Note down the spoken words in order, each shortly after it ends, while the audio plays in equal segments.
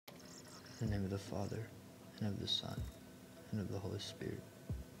In the name of the Father, and of the Son, and of the Holy Spirit.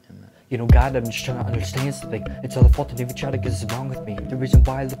 Amen. You know, God, I'm just trying to understand something. It's all the fault that even try to get this wrong with me. The reason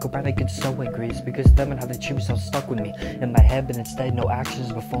why I look around I get so angry is because of them and how they treat me so stuck with me in my head, but instead no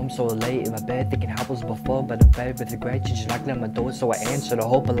actions before. I'm so late in my bed thinking how was before, but I'm fed with regret. She's knocking on my door, so I answered. I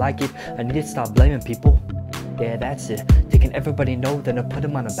hope I like it. I need to stop blaming people. Yeah, that's it. Taking everybody know, then I put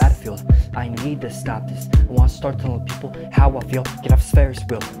them on a battlefield. I need to stop this. I want to start telling people how I feel. Get off this Ferris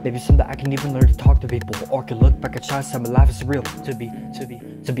wheel. Maybe someday I can even learn to talk to people, or can look back and try to say my life is real. To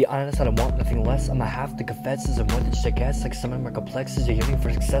be honest, I don't want nothing less. I'ma have to confess, is more than just a guess. Like some of my complexes are yearning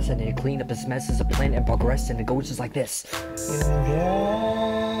for success. I need to clean up this mess as a plan and progress, and it goes just like this. You get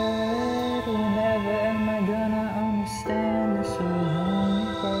whenever am I gonna understand this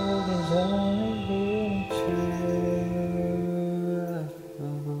lonely world is only here to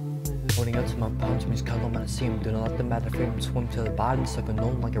Holding out to my palms means color when I see him. Do not let the matter freedom swim to the bottom. It's like a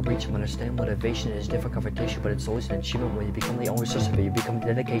known like a reach. I understand motivation is different confrontation, but it's always an achievement when you become the only source of it. You become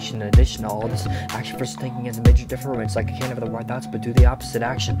dedication in addition to all this action. First thinking is a major difference. Like I can't have the right thoughts, but do the opposite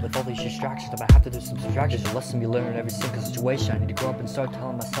action. With all these distractions, I'm gonna have to do some subtractions. A lesson we learn in every single situation. I need to grow up and start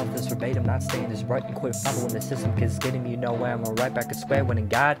telling myself this verbatim, not staying this right and quit following the system, cause it's getting me nowhere. I'm right back at square one in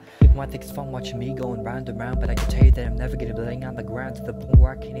God. People might think it's fun watching me going round and round, but I can tell you that I'm never gonna be laying on the ground to the point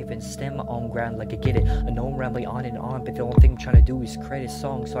where I can't even stand my own ground. Like I get it, I know I'm rambling on and on, but the only thing I'm trying to do is create a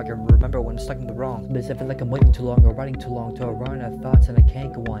song so I can remember when I'm stuck in the wrong. But I feel like I'm waiting too long or writing too long to run out of thoughts and I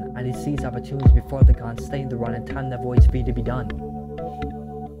can't go on. I need to seize opportunities before they're gone, stay in the run, and time never waits for you to be done. You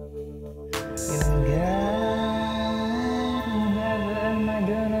get whenever am I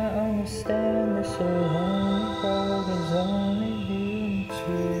gonna understand this lonely world is only here to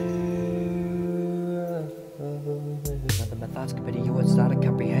My thoughts compare to you, it's not a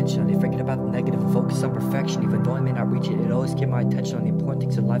comprehension. I forget about the negative and focus on perfection. Even though I may not reach it, it always keeps my attention on the important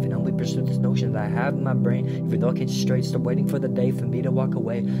things in life and only pursue this notion that I have in my brain. Even though I can't straight, start waiting for the day for me to walk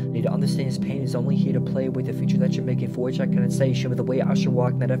away. I need to understand this pain is only here to play with the future that you're making, for which I cannot say. Show me the way I should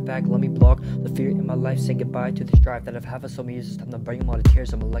walk. Matter of fact, let me block the fear in my life. Say goodbye to this drive that I've had for so many years. It's time to bring them all the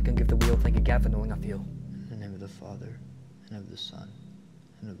tears. I'm gonna let them give the wheel. Thank you, God, for knowing I feel. In the name of the Father, and of the Son,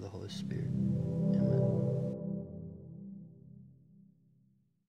 and of the Holy Spirit. Amen.